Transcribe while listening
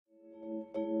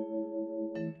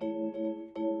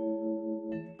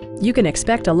You can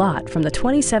expect a lot from the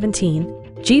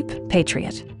 2017 Jeep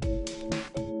Patriot.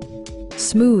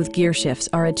 Smooth gear shifts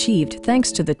are achieved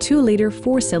thanks to the 2-liter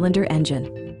 4-cylinder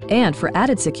engine. And for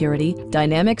added security,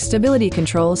 dynamic stability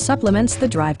control supplements the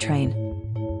drivetrain.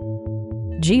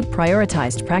 Jeep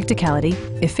prioritized practicality,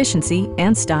 efficiency,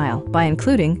 and style by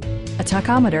including a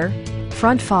tachometer,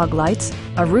 front fog lights,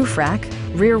 a roof rack,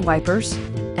 rear wipers,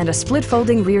 and a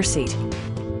split-folding rear seat.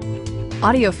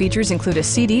 Audio features include a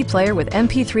CD player with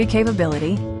MP3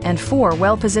 capability and 4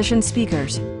 well-positioned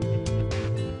speakers.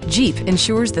 Jeep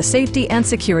ensures the safety and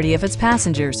security of its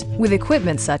passengers with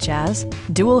equipment such as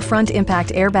dual front impact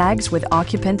airbags with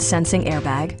occupant sensing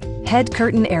airbag, head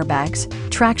curtain airbags,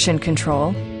 traction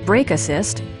control, brake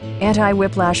assist,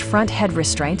 anti-whiplash front head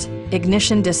restraints,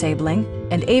 ignition disabling,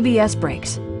 and ABS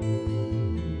brakes.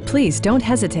 Please don't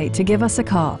hesitate to give us a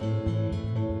call.